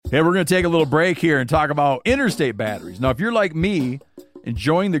Hey, we're going to take a little break here and talk about Interstate batteries. Now, if you're like me,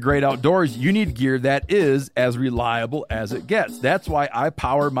 enjoying the great outdoors, you need gear that is as reliable as it gets. That's why I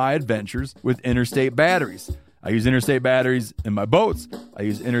power my adventures with Interstate batteries. I use Interstate batteries in my boats. I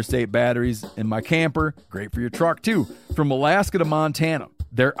use Interstate batteries in my camper. Great for your truck, too. From Alaska to Montana,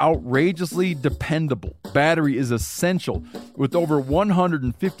 they're outrageously dependable. Battery is essential. With over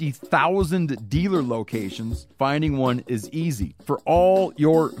 150,000 dealer locations, finding one is easy. For all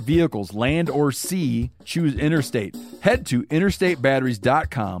your vehicles, land or sea, choose Interstate. Head to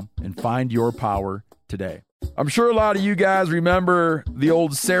interstatebatteries.com and find your power today. I'm sure a lot of you guys remember the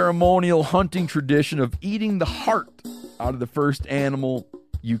old ceremonial hunting tradition of eating the heart out of the first animal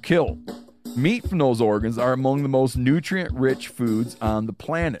you kill. Meat from those organs are among the most nutrient-rich foods on the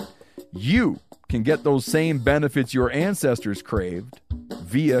planet. You can get those same benefits your ancestors craved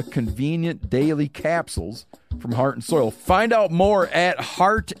via convenient daily capsules from Heart and Soil. Find out more at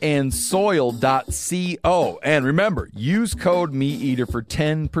heartandsoil.co. And remember, use code MeatEater for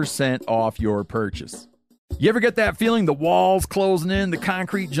 10% off your purchase. You ever get that feeling the walls closing in, the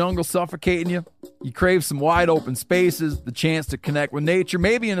concrete jungle suffocating you? You crave some wide open spaces, the chance to connect with nature,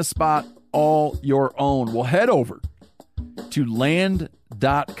 maybe in a spot all your own. Well, head over to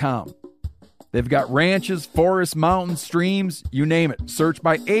land.com. They've got ranches, forests, mountains, streams, you name it. Search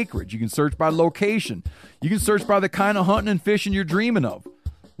by acreage. You can search by location. You can search by the kind of hunting and fishing you're dreaming of.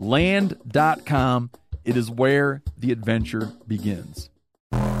 Land.com. It is where the adventure begins.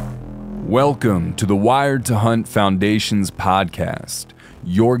 Welcome to the Wired to Hunt Foundation's podcast,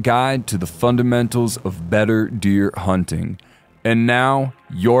 your guide to the fundamentals of better deer hunting. And now,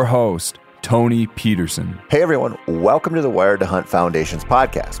 your host, Tony Peterson. Hey everyone, welcome to the Wired to Hunt Foundation's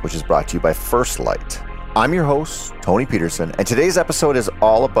podcast, which is brought to you by First Light. I'm your host, Tony Peterson, and today's episode is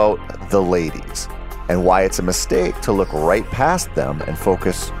all about the ladies and why it's a mistake to look right past them and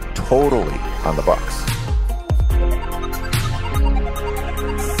focus totally on the bucks.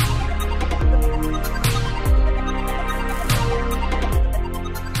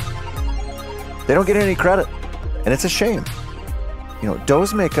 They don't get any credit, and it's a shame. You know,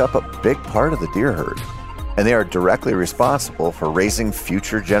 does make up a big part of the deer herd, and they are directly responsible for raising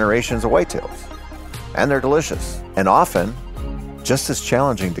future generations of whitetails. And they're delicious, and often just as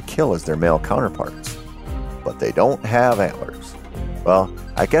challenging to kill as their male counterparts. But they don't have antlers. Well,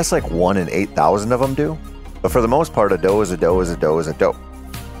 I guess like 1 in 8,000 of them do, but for the most part, a doe is a doe is a doe is a doe.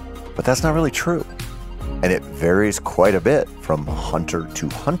 But that's not really true. And it varies quite a bit from hunter to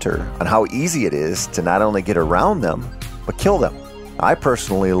hunter on how easy it is to not only get around them, but kill them. I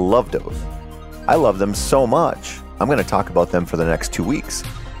personally love does. I love them so much, I'm going to talk about them for the next 2 weeks.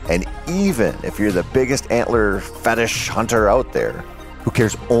 And even if you're the biggest antler fetish hunter out there who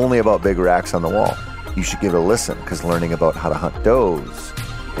cares only about big racks on the wall, you should give it a listen, because learning about how to hunt does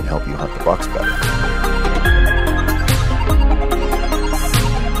can help you hunt the bucks better.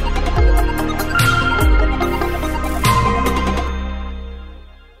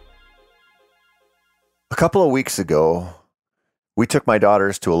 A couple of weeks ago, we took my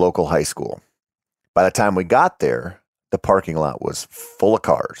daughters to a local high school. By the time we got there, the parking lot was full of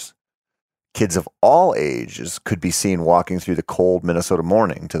cars. Kids of all ages could be seen walking through the cold Minnesota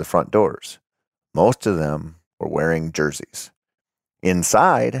morning to the front doors. Most of them were wearing jerseys.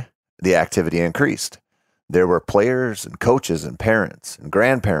 Inside, the activity increased. There were players and coaches and parents and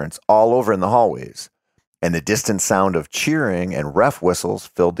grandparents all over in the hallways, and the distant sound of cheering and ref whistles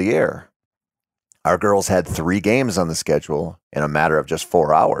filled the air. Our girls had 3 games on the schedule in a matter of just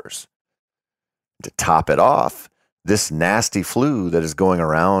 4 hours. To top it off, this nasty flu that is going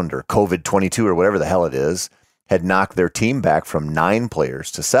around, or COVID-22 or whatever the hell it is, had knocked their team back from 9 players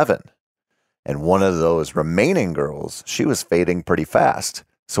to 7. And one of those remaining girls, she was fading pretty fast,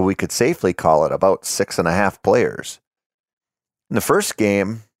 so we could safely call it about 6.5 players. And the first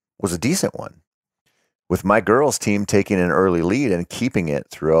game was a decent one, with my girls' team taking an early lead and keeping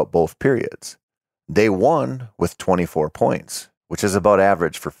it throughout both periods. They won with 24 points, which is about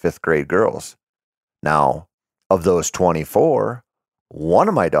average for 5th grade girls. Now, of those 24, one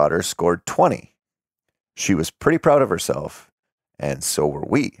of my daughters scored 20. She was pretty proud of herself, and so were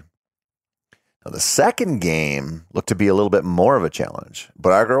we. Now, the second game looked to be a little bit more of a challenge,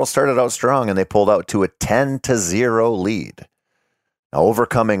 but our girls started out strong and they pulled out to a 10-0 lead. Now,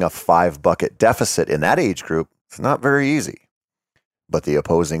 overcoming a 5-bucket deficit in that age group is not very easy, but the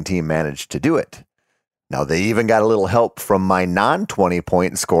opposing team managed to do it. Now, they even got a little help from my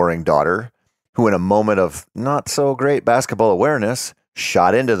non-20-point scoring daughter, who in a moment of not so great basketball awareness,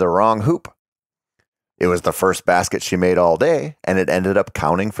 shot into the wrong hoop. It was the first basket she made all day, and it ended up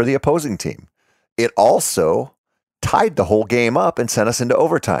counting for the opposing team. It also tied the whole game up and sent us into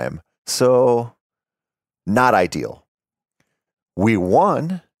overtime. So, not ideal. We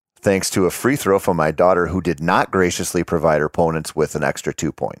won thanks to a free throw from my daughter who did not graciously provide her opponents with an extra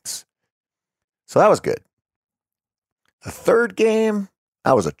 2 points. So that was good. The third game,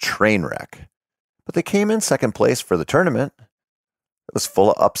 that was a train wreck. But they came in second place for the tournament. It was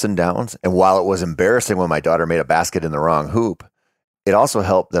full of ups and downs. And while it was embarrassing when my daughter made a basket in the wrong hoop, it also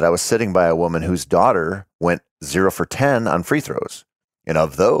helped that I was sitting by a woman whose daughter went 0 for 10 on free throws. And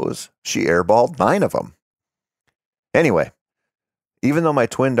of those, she airballed 9 of them. Anyway, even though my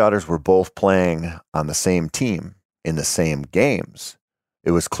twin daughters were both playing on the same team in the same games,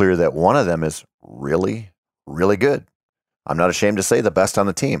 it was clear that one of them is really, really good. I'm not ashamed to say the best on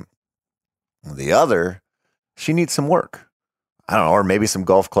the team. The other, she needs some work. I don't know, or maybe some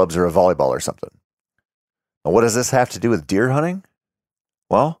golf clubs or a volleyball or something. Now, what does this have to do with deer hunting?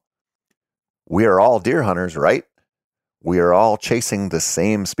 Well, we are all deer hunters, right? We are all chasing the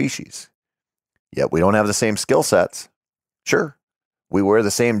same species. Yet we don't have the same skill sets. Sure, we wear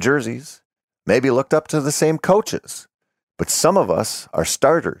the same jerseys, maybe looked up to the same coaches, but some of us are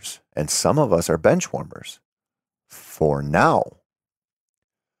starters and some of us are bench warmers. For now.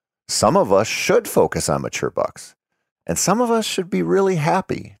 Some of us should focus on mature bucks, and some of us should be really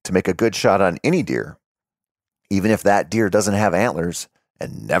happy to make a good shot on any deer, even if that deer doesn't have antlers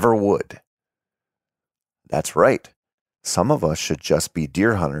and never would. That's right. Some of us should just be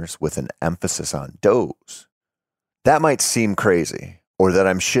deer hunters with an emphasis on does. That might seem crazy, or that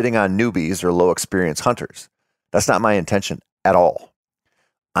I'm shitting on newbies or low experience hunters. That's not my intention at all.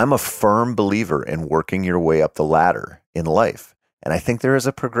 I'm a firm believer in working your way up the ladder in life, and I think there is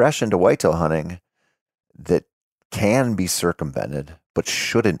a progression to whitetail hunting that can be circumvented, but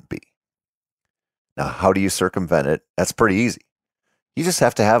shouldn't be. Now, how do you circumvent it? That's pretty easy. You just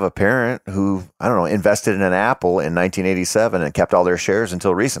have to have a parent who, invested in an Apple in 1987 and kept all their shares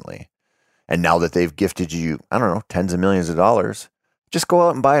until recently. And now that they've gifted you, tens of millions of dollars, just go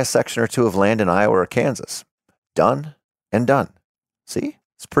out and buy a section or two of land in Iowa or Kansas. Done and done. See?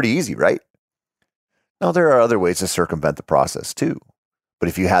 It's pretty easy, right? Now, there are other ways to circumvent the process too. But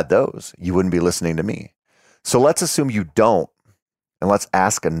if you had those, you wouldn't be listening to me. So let's assume you don't, and let's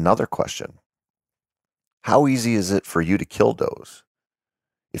ask another question. How easy is it for you to kill does?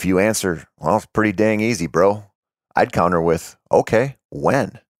 If you answer, well, it's pretty dang easy, bro, I'd counter with, okay,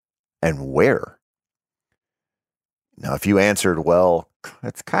 when and where? Now, if you answered, well,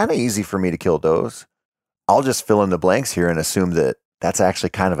 it's kind of easy for me to kill does, I'll just fill in the blanks here and assume that that's actually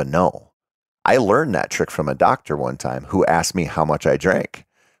kind of a no. I learned that trick from a doctor one time who asked me how much I drank.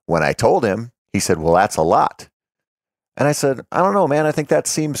 When I told him, he said, well, that's a lot. And I said, I don't know, man, I think that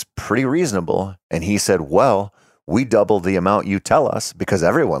seems pretty reasonable. And he said, well, we double the amount you tell us because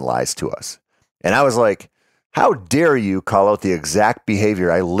everyone lies to us. And I was like, how dare you call out the exact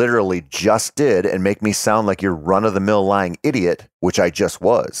behavior I literally just did and make me sound like your run-of-the-mill lying idiot, which I just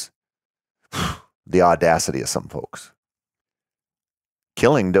was. The audacity of some folks.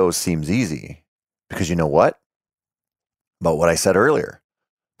 Killing does seems easy because you know what? About what I said earlier.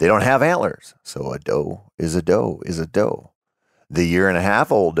 They don't have antlers, so a doe is a doe is a doe. The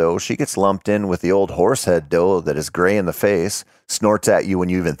 1.5-year-old doe, she gets lumped in with the old horsehead doe that is gray in the face, snorts at you when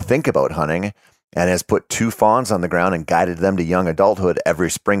you even think about hunting, and has put 2 fawns on the ground and guided them to young adulthood every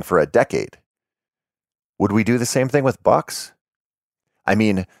spring for a decade. Would we do the same thing with bucks? I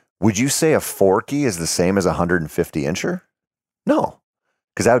mean, would you say a Forky is the same as a 150-incher? No,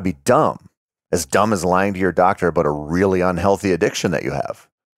 because that would be dumb. As dumb as lying to your doctor about a really unhealthy addiction that you have.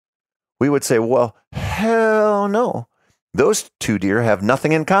 We would say, well, hell no. Those 2 deer have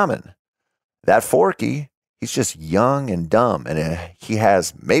nothing in common. That Forky, he's just young and dumb, and he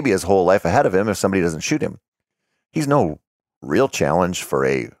has maybe his whole life ahead of him if somebody doesn't shoot him. He's no real challenge for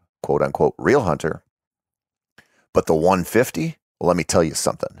a quote-unquote real hunter. But the 150, well, let me tell you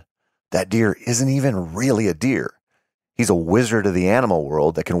something. That deer isn't even really a deer. He's a wizard of the animal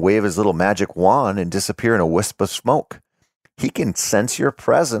world that can wave his little magic wand and disappear in a wisp of smoke. He can sense your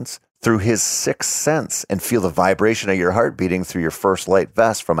presence through his 6th sense and feel the vibration of your heart beating through your first light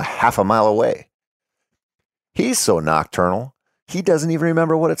vest from a half a mile away. He's so nocturnal, he doesn't even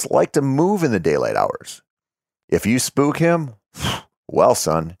remember what it's like to move in the daylight hours. If you spook him, well,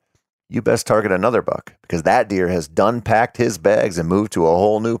 son, you best target another buck because that deer has done packed his bags and moved to a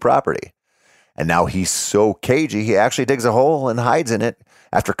whole new property. And now he's so cagey, he actually digs a hole and hides in it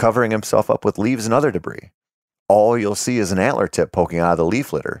after covering himself up with leaves and other debris. All you'll see is an antler tip poking out of the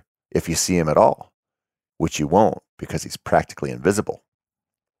leaf litter, if you see him at all, which you won't because he's practically invisible.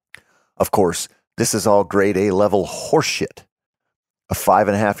 Of course, this is all grade A level horseshit. A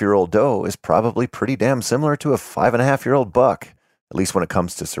 5.5-year-old doe is probably pretty damn similar to a 5.5-year-old buck, at least when it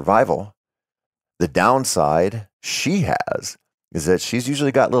comes to survival. The downside she has is that she's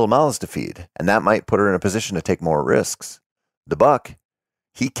usually got little mouths to feed, and that might put her in a position to take more risks. The buck,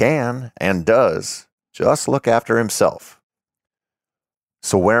 he can and does just look after himself.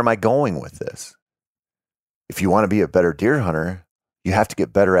 So where am I going with this? If you want to be a better deer hunter, you have to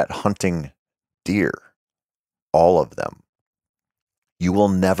get better at hunting deer, all of them. You will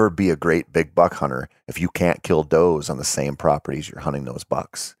never be a great big buck hunter if you can't kill does on the same properties you're hunting those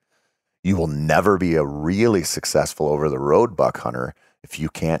bucks. You will never be a really successful over-the-road buck hunter if you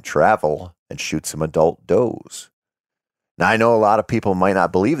can't travel and shoot some adult does. Now, I know a lot of people might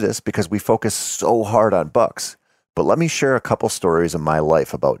not believe this because we focus so hard on bucks, but let me share a couple stories of my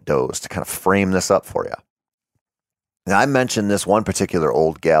life about does to kind of frame this up for you. Now, I mentioned this one particular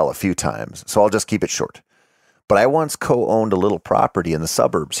old gal a few times, so I'll just keep it short. But I once co-owned a little property in the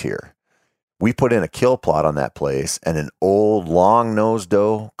suburbs here. We put in a kill plot on that place, and an old long-nosed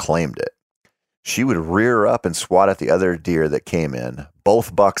doe claimed it. She would rear up and swat at the other deer that came in,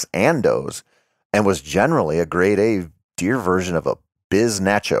 both bucks and does, and was generally a grade A deer version of a Biz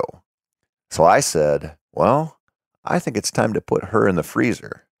Nacho. So I said, well, I think it's time to put her in the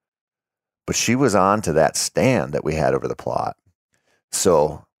freezer. But she was on to that stand that we had over the plot.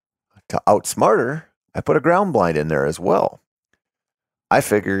 So to outsmart her, I put a ground blind in there as well. I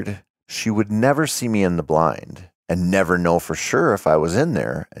figured she would never see me in the blind and never know for sure if I was in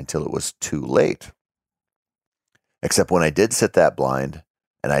there until it was too late. Except when I did sit that blind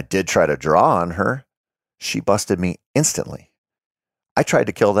and I did try to draw on her, she busted me instantly. I tried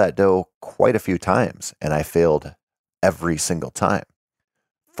to kill that doe quite a few times and I failed every single time.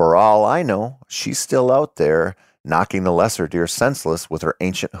 For all I know, she's still out there knocking the lesser deer senseless with her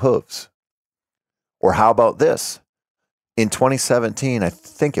ancient hooves. Or how about this? In 2017, I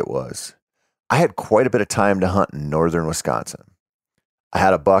think it was, I had quite a bit of time to hunt in northern Wisconsin. I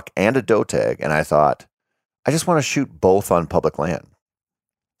had a buck and a doe tag, and I thought, I just want to shoot both on public land.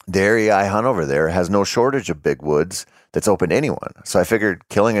 The area I hunt over there has no shortage of big woods that's open to anyone, so I figured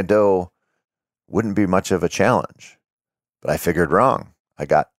killing a doe wouldn't be much of a challenge. But I figured wrong. I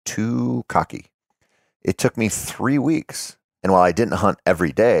got too cocky. It took me 3 weeks, and while I didn't hunt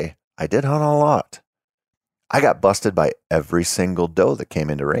every day, I did hunt a lot. I got busted by every single doe that came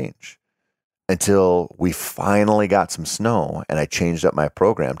into range until we finally got some snow and I changed up my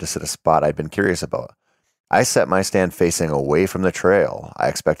program to sit a spot I'd been curious about. I set my stand facing away from the trail I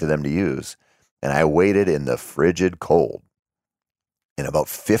expected them to use, and I waited in the frigid cold. And about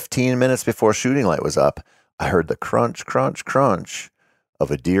 15 minutes before shooting light was up, I heard the crunch, crunch, crunch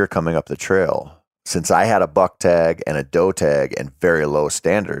of a deer coming up the trail. Since I had a buck tag and a doe tag and very low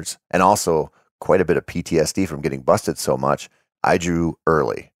standards, and also quite a bit of PTSD from getting busted so much, I drew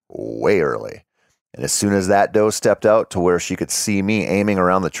early, way early. And as soon as that doe stepped out to where she could see me aiming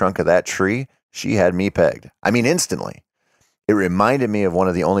around the trunk of that tree, she had me pegged. I mean, instantly. It reminded me of one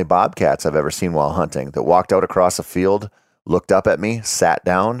of the only bobcats I've ever seen while hunting that walked out across a field, looked up at me, sat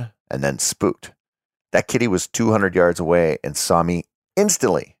down, and then spooked. That kitty was 200 yards away and saw me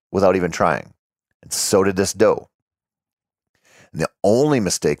instantly without even trying. And so did this doe. And the only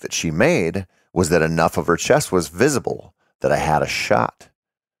mistake that she made was that enough of her chest was visible that I had a shot.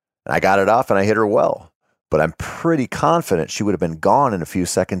 And I got it off and I hit her well, but I'm pretty confident she would have been gone in a few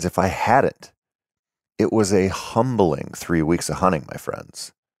seconds if I hadn't. It was a humbling 3 weeks of hunting, my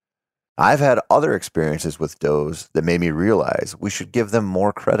friends. I've had other experiences with does that made me realize we should give them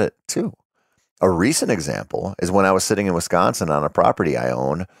more credit too. A recent example is when I was sitting in Wisconsin on a property I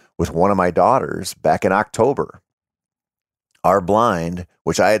own with one of my daughters back in October. Our blind,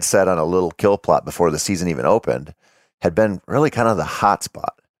 which I had set on a little kill plot before the season even opened, had been really kind of the hot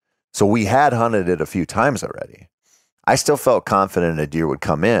spot. So we had hunted it a few times already. I still felt confident a deer would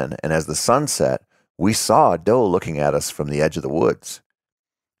come in, and as the sun set, we saw a doe looking at us from the edge of the woods.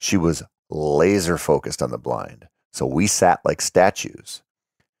 She was laser focused on the blind, so we sat like statues.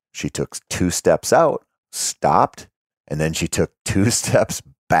 She took 2 steps out, stopped, and then she took 2 steps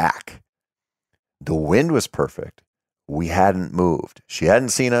back. The wind was perfect. We hadn't moved. She hadn't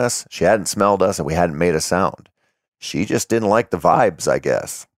seen us, she hadn't smelled us, and we hadn't made a sound. She just didn't like the vibes, I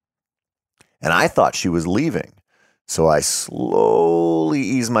guess. And I thought she was leaving. So I slowly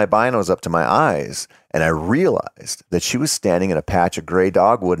eased my binos up to my eyes, and I realized that she was standing in a patch of gray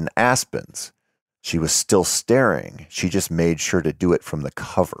dogwood and aspens. She was still staring. She just made sure to do it from the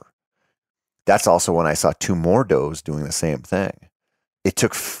cover. That's also when I saw 2 more does doing the same thing. It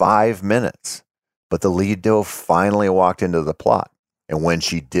took 5 minutes. But the lead doe finally walked into the plot. And when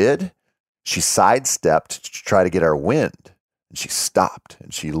she did, she sidestepped to try to get our wind. And she stopped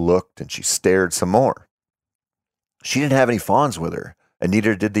and she looked and she stared some more. She didn't have any fawns with her, and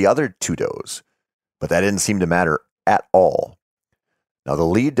neither did the other 2 does, but that didn't seem to matter at all. Now, the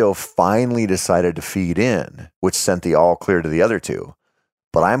lead doe finally decided to feed in, which sent the all clear to the other 2,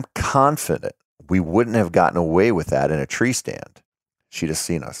 but I'm confident we wouldn't have gotten away with that in a tree stand. She'd have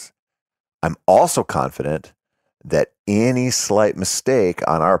seen us. I'm also confident that any slight mistake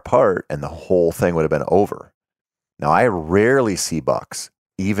on our part and the whole thing would have been over. Now, I rarely see bucks,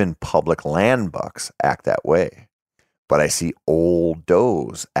 even public land bucks, act that way, but I see old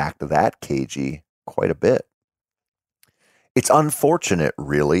does act that cagey quite a bit. It's unfortunate,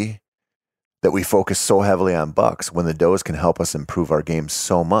 really, that we focus so heavily on bucks when the does can help us improve our game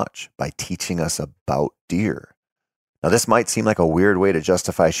so much by teaching us about deer. Now, this might seem like a weird way to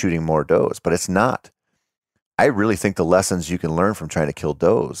justify shooting more does, but it's not. I really think the lessons you can learn from trying to kill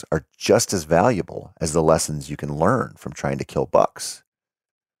does are just as valuable as the lessons you can learn from trying to kill bucks.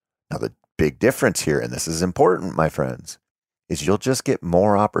 Now, the big difference here, and this is important, my friends, is you'll just get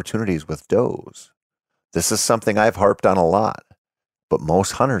more opportunities with does. This is something I've harped on a lot, but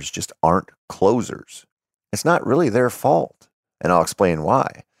most hunters just aren't closers. It's not really their fault, and I'll explain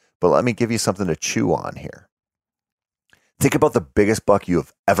why, but let me give you something to chew on here. Think about the biggest buck you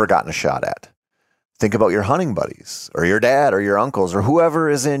have ever gotten a shot at. Think about your hunting buddies, or your dad, or your uncles, or whoever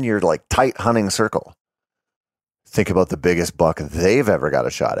is in your tight hunting circle. Think about the biggest buck they've ever got a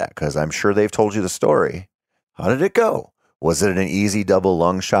shot at, because I'm sure they've told you the story. How did it go? Was it an easy double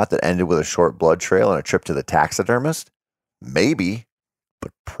lung shot that ended with a short blood trail and a trip to the taxidermist? Maybe,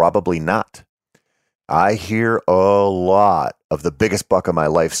 but probably not. I hear a lot of the biggest buck of my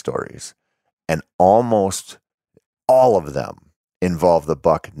life stories, and almost all of them involve the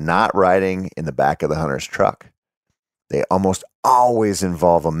buck not riding in the back of the hunter's truck. They almost always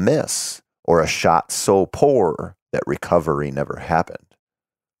involve a miss or a shot so poor that recovery never happened.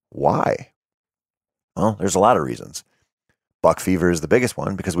 Why? Well, there's a lot of reasons. Buck fever is the biggest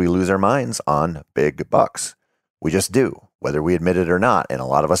one because we lose our minds on big bucks. We just do, whether we admit it or not, and a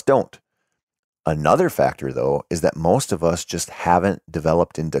lot of us don't. Another factor, though, is that most of us just haven't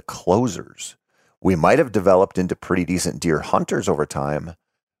developed into closers. We might have developed into pretty decent deer hunters over time,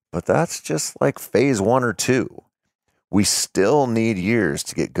 but that's just like phase 1 or 2. We still need years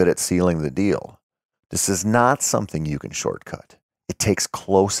to get good at sealing the deal. This is not something you can shortcut. It takes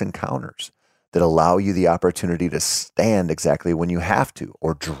close encounters that allow you the opportunity to stand exactly when you have to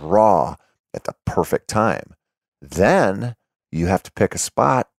or draw at the perfect time. Then you have to pick a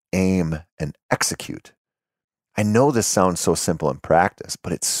spot, aim, and execute. I know this sounds so simple in practice,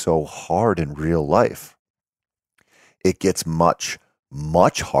 but it's so hard in real life. It gets much,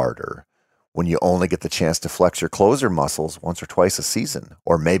 much harder when you only get the chance to flex your closer muscles once or twice a season,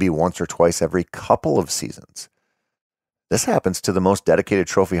 or maybe once or twice every couple of seasons. This happens to the most dedicated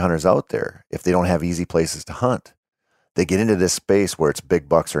trophy hunters out there if they don't have easy places to hunt. They get into this space where it's big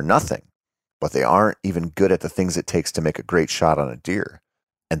bucks or nothing, but they aren't even good at the things it takes to make a great shot on a deer.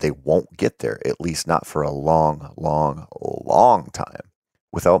 And they won't get there, at least not for a long, long, long time,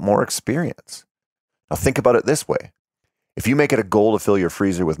 without more experience. Now think about it this way. If you make it a goal to fill your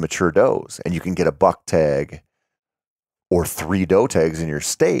freezer with mature does, and you can get a buck tag or 3 doe tags in your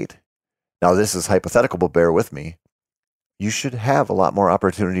state, now this is hypothetical, but bear with me, you should have a lot more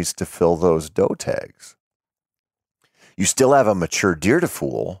opportunities to fill those doe tags. You still have a mature deer to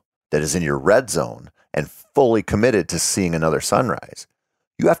fool that is in your red zone and fully committed to seeing another sunrise.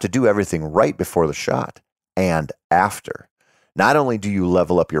 You have to do everything right before the shot and after. Not only do you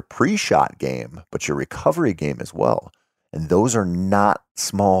level up your pre-shot game, but your recovery game as well. And those are not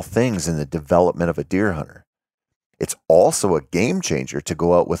small things in the development of a deer hunter. It's also a game changer to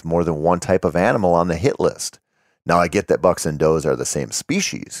go out with more than one type of animal on the hit list. Now, I get that bucks and does are the same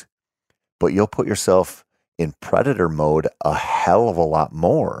species, but you'll put yourself in predator mode a hell of a lot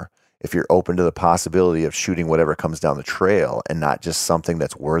more if you're open to the possibility of shooting whatever comes down the trail and not just something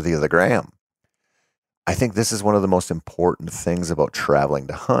that's worthy of the gram. I think this is one of the most important things about traveling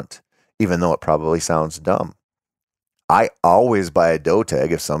to hunt, even though it probably sounds dumb. I always buy a doe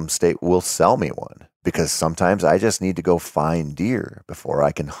tag if some state will sell me one, because sometimes I just need to go find deer before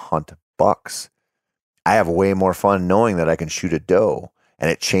I can hunt bucks. I have way more fun knowing that I can shoot a doe,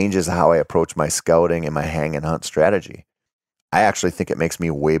 and it changes how I approach my scouting and my hang and hunt strategy. I actually think it makes me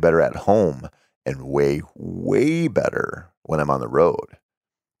way better at home and way, way better when I'm on the road.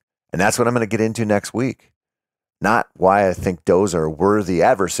 And that's what I'm going to get into next week. Not why I think does are worthy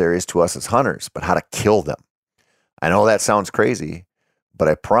adversaries to us as hunters, but how to kill them. I know that sounds crazy, but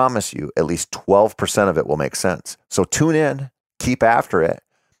I promise you at least 12% of it will make sense. So tune in, keep after it,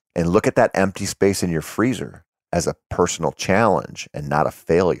 and look at that empty space in your freezer as a personal challenge and not a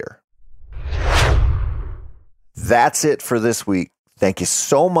failure. That's it for this week. Thank you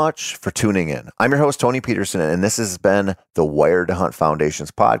so much for tuning in. I'm your host, Tony Peterson, and this has been the Wired to Hunt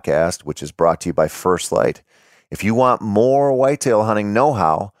Foundations podcast, which is brought to you by First Light. If you want more whitetail hunting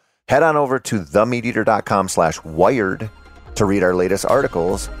know-how, head on over to themeateater.com/wired to read our latest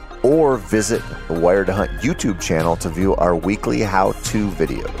articles, or visit the Wired to Hunt YouTube channel to view our weekly how-to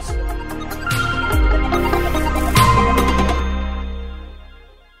videos.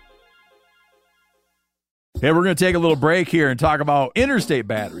 Hey, we're going to take a little break here and talk about interstate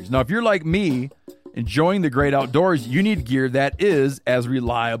batteries. Now, if you're like me, enjoying the great outdoors, you need gear that is as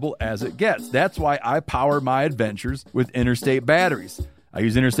reliable as it gets. That's why I power my adventures with interstate batteries. I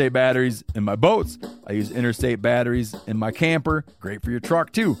use interstate batteries in my boats. I use interstate batteries in my camper. Great for your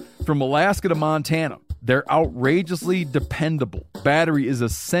truck, too. From Alaska to Montana, they're outrageously dependable. Battery is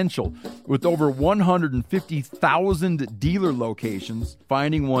essential. With over 150,000 dealer locations,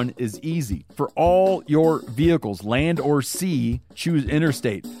 finding one is easy. For all your vehicles, land or sea, choose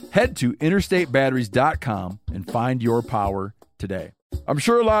Interstate. Head to interstatebatteries.com and find your power today. I'm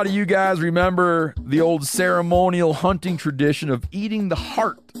sure a lot of you guys remember the old ceremonial hunting tradition of eating the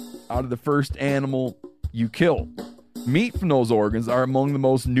heart out of the first animal you kill. Meat from those organs are among the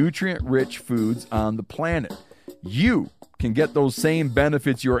most nutrient-rich foods on the planet. You can get those same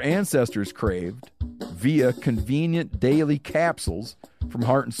benefits your ancestors craved via convenient daily capsules from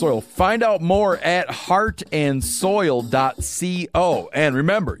Heart and Soil. Find out more at heartandsoil.co. And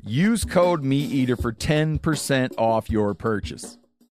remember, use code MeatEater for 10% off your purchase.